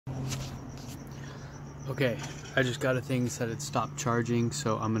Okay, I just got a thing that said it stopped charging,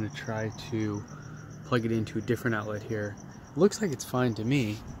 so I'm gonna try to plug it into a different outlet here. It looks like it's fine to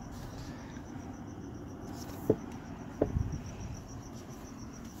me.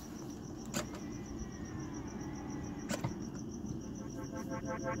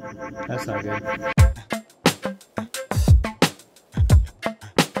 That's not good.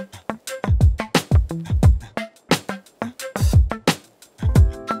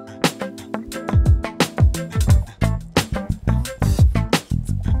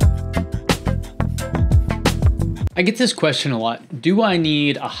 I get this question a lot. Do I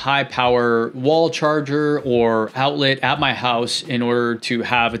need a high power wall charger or outlet at my house in order to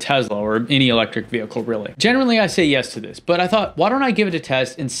have a Tesla or any electric vehicle, really? Generally, I say yes to this, but I thought, why don't I give it a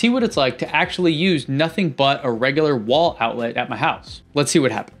test and see what it's like to actually use nothing but a regular wall outlet at my house? Let's see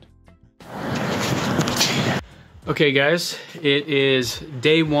what happened. Okay guys, it is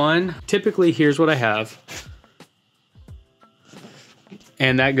day one. Typically, here's what I have.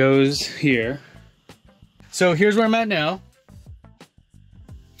 And that goes here. So here's where I'm at now.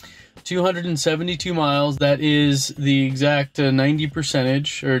 272 miles. That is the exact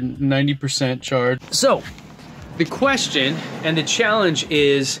 90% charge. So the question and the challenge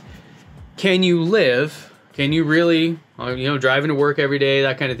is, can you really, driving to work every day,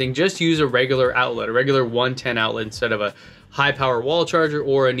 that kind of thing, just use a regular outlet, a regular 110 outlet instead of a high power wall charger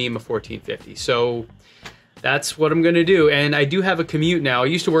or a NEMA 1450. So that's what I'm gonna do. And I do have a commute now. I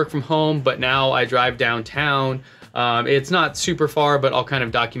used to work from home, but now I drive downtown. It's not super far, but I'll kind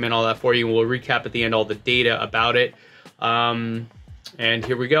of document all that for you. We'll recap at the end all the data about it. And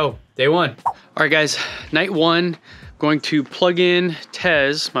here we go, day one. All right guys, night one, going to plug in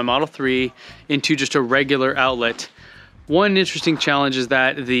Tez, my Model 3, into just a regular outlet. One interesting challenge is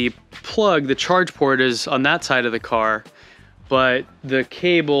that the plug, the charge port, is on that side of the car, but the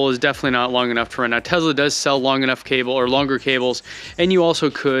cable is definitely not long enough to run. Now Tesla does sell long enough cable or longer cables, and you also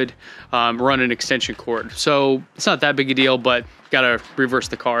could run an extension cord. So it's not that big a deal, but gotta reverse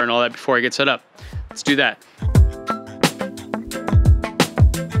the car and all that before I get set up. Let's do that.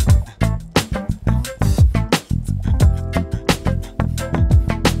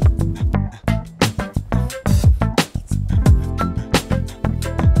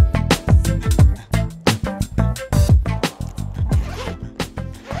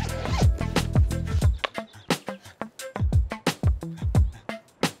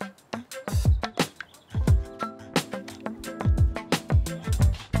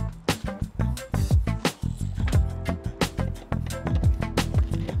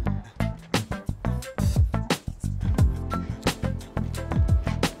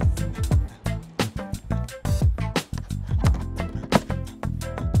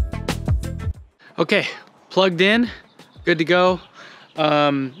 Okay, plugged in, good to go.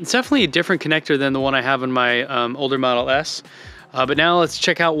 It's definitely a different connector than the one I have in my older Model S. But now let's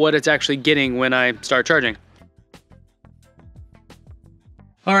check out what it's actually getting when I start charging.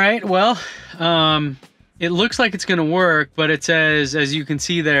 All right, well, it looks like it's gonna work, but it says, as you can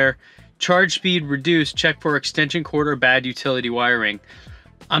see there, charge speed reduced, check for extension cord or bad utility wiring.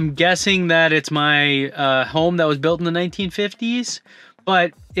 I'm guessing that it's my home that was built in the 1950s,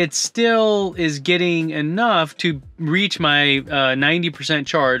 but it still is getting enough to reach my 90%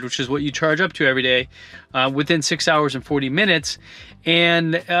 charge, which is what you charge up to every day, within 6 hours and 40 minutes.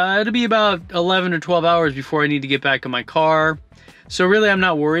 And it'll be about 11 or 12 hours before I need to get back in my car. So really, I'm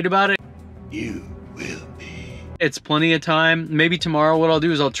not worried about it. You will be. It's plenty of time. Maybe tomorrow what I'll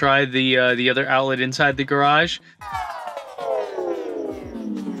do is I'll try the other outlet inside the garage.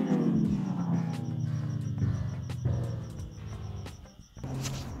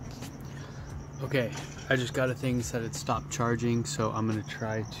 Okay, I just got a thing that said it stopped charging, so I'm gonna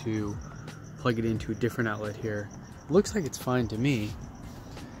try to plug it into a different outlet here. It looks like it's fine to me.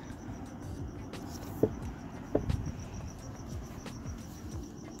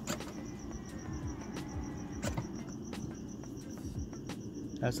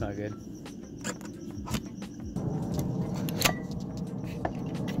 That's not good.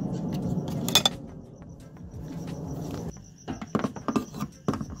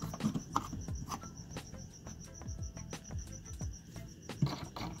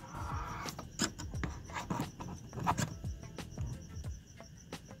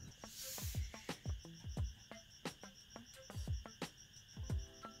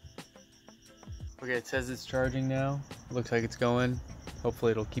 Okay, it says it's charging now. It looks like it's going.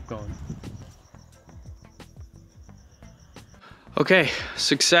 Hopefully it'll keep going. Okay,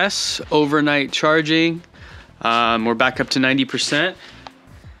 success, overnight charging. We're back up to 90%.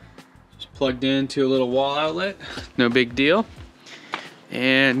 Just plugged into a little wall outlet, no big deal.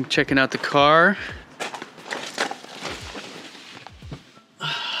 And checking out the car.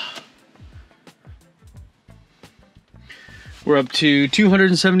 We're up to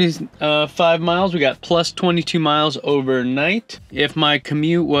 275 miles. We got plus 22 miles overnight. If my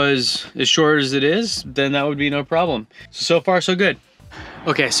commute was as short as it is, then that would be no problem. So far, so good.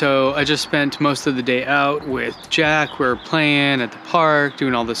 Okay, so I just spent most of the day out with Jack. We're playing at the park,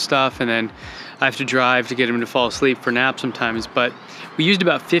 doing all this stuff, and then I have to drive to get him to fall asleep for nap sometimes. But we used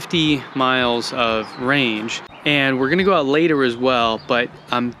about 50 miles of range, and we're gonna go out later as well, but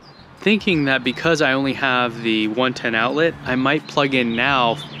I'm thinking that because I only have the 110 outlet, I might plug in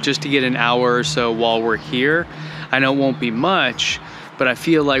now just to get an hour or so while we're here. I know it won't be much, but I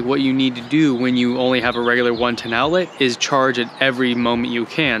feel like what you need to do when you only have a regular 110 outlet is charge at every moment you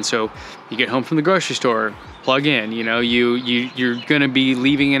can. So you get home from the grocery store, plug in, you know, you're gonna be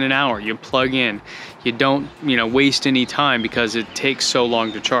leaving in an hour, you plug in. You don't, you know, waste any time because it takes so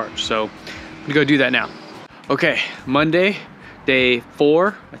long to charge. So I'm gonna go do that now. Okay, Monday, day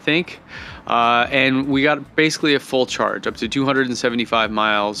 4, I think. And we got basically a full charge, up to 275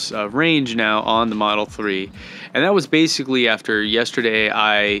 miles of range now on the Model 3. And that was basically after yesterday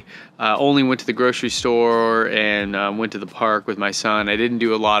I only went to the grocery store and went to the park with my son. I didn't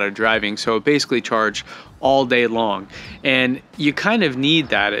do a lot of driving, so it basically charged all day long. And you kind of need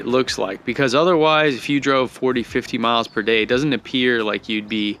that, it looks like, because otherwise if you drove 40, 50 miles per day, it doesn't appear like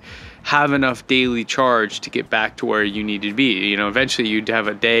you'd have enough daily charge to get back to where you need to be. You know, eventually you'd have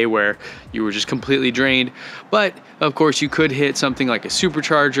a day where you were just completely drained. But of course you could hit something like a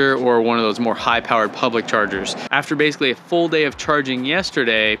supercharger or one of those more high-powered public chargers. After basically a full day of charging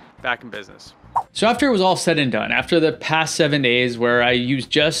yesterday, back in business. So after it was all said and done, after the past 7 days where I used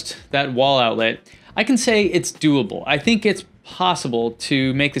just that wall outlet, I can say it's doable. I think it's possible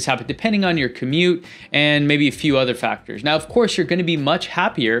to make this happen depending on your commute and maybe a few other factors. Now, of course, you're going to be much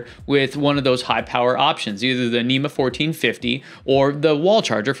happier with one of those high power options, either the NEMA 1450 or the wall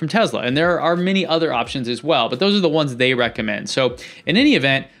charger from Tesla. And there are many other options as well, but those are the ones they recommend. So in any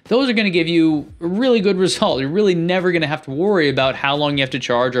event, those are going to give you a really good result. You're really never going to have to worry about how long you have to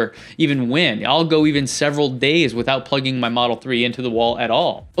charge or even when. I'll go even several days without plugging my Model 3 into the wall at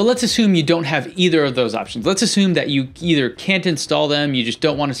all. But let's assume you don't have either of those options. Let's assume that you either can't install them, you just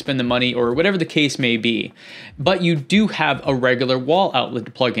don't want to spend the money, or whatever the case may be, but you do have a regular wall outlet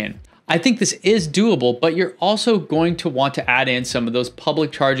to plug in. I think this is doable, but you're also going to want to add in some of those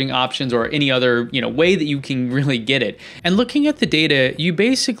public charging options or any other, way that you can really get it. And looking at the data, you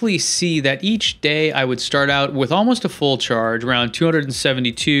basically see that each day I would start out with almost a full charge, around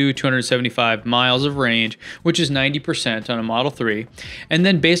 272, 275 miles of range, which is 90% on a Model 3. And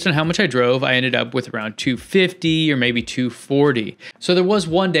then based on how much I drove, I ended up with around 250 or maybe 240. So there was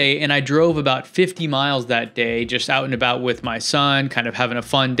one day and I drove about 50 miles that day, just out and about with my son, kind of having a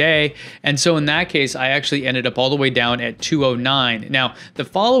fun day. And so in that case, I actually ended up all the way down at 209. Now, the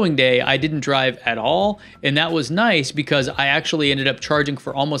following day, I didn't drive at all, and that was nice because I actually ended up charging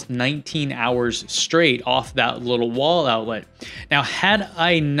for almost 19 hours straight off that little wall outlet. Now, had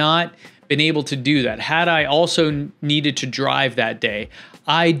I not been able to do that, had I also needed to drive that day,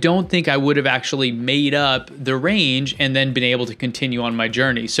 I don't think I would have actually made up the range and then been able to continue on my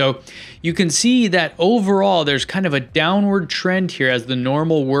journey. So you can see that overall there's kind of a downward trend here as the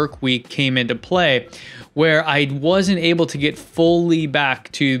normal work week came into play, where I wasn't able to get fully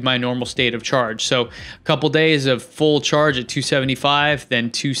back to my normal state of charge. So a couple days of full charge at 275, then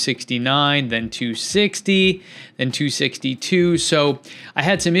 269, then 260, then 262. So I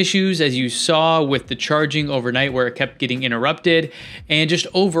had some issues, as you saw, with the charging overnight where it kept getting interrupted. And just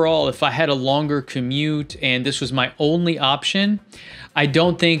overall, if I had a longer commute and this was my only option, I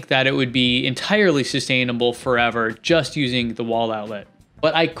don't think that it would be entirely sustainable forever just using the wall outlet.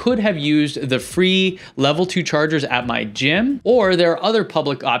 But I could have used the free level 2 chargers at my gym, or there are other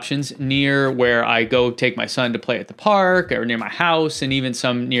public options near where I go take my son to play at the park or near my house, and even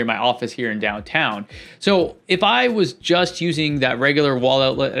some near my office here in downtown. So if I was just using that regular wall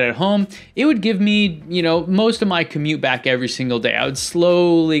outlet at home, it would give me, most of my commute back every single day. I would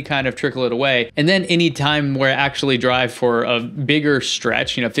slowly kind of trickle it away. And then any time where I actually drive for a bigger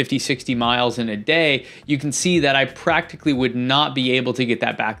stretch, 50, 60 miles in a day, you can see that I practically would not be able to get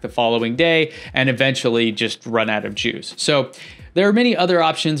that back the following day and eventually just run out of juice. So there are many other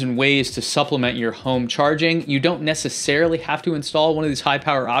options and ways to supplement your home charging. You don't necessarily have to install one of these high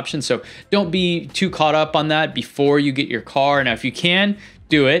power options, so don't be too caught up on that before you get your car. Now, if you can,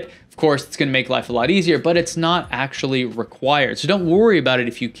 do it. Of course, it's going to make life a lot easier, but it's not actually required. So don't worry about it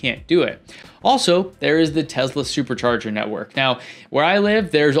if you can't do it. Also, there is the Tesla supercharger network. Now, where I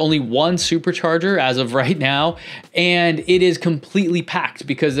live, there's only one supercharger as of right now, and it is completely packed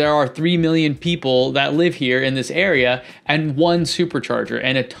because there are 3 million people that live here in this area and one supercharger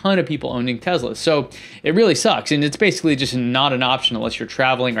and a ton of people owning Teslas. So it really sucks, and it's basically just not an option unless you're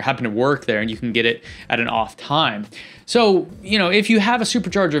traveling or happen to work there and you can get it at an off time. So, if you have a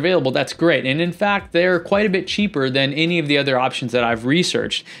supercharger available, that's great. And in fact, they're quite a bit cheaper than any of the other options that I've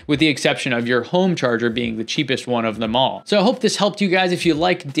researched, with the exception of your home charger being the cheapest one of them all. So I hope this helped you guys. If you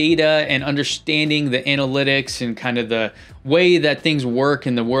like data and understanding the analytics and kind of the way that things work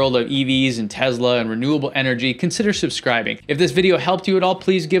in the world of EVs and Tesla and renewable energy, consider subscribing. If this video helped you at all,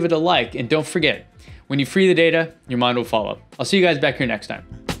 please give it a like. And don't forget, when you free the data, your mind will follow. I'll see you guys back here next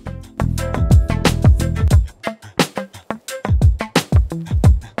time.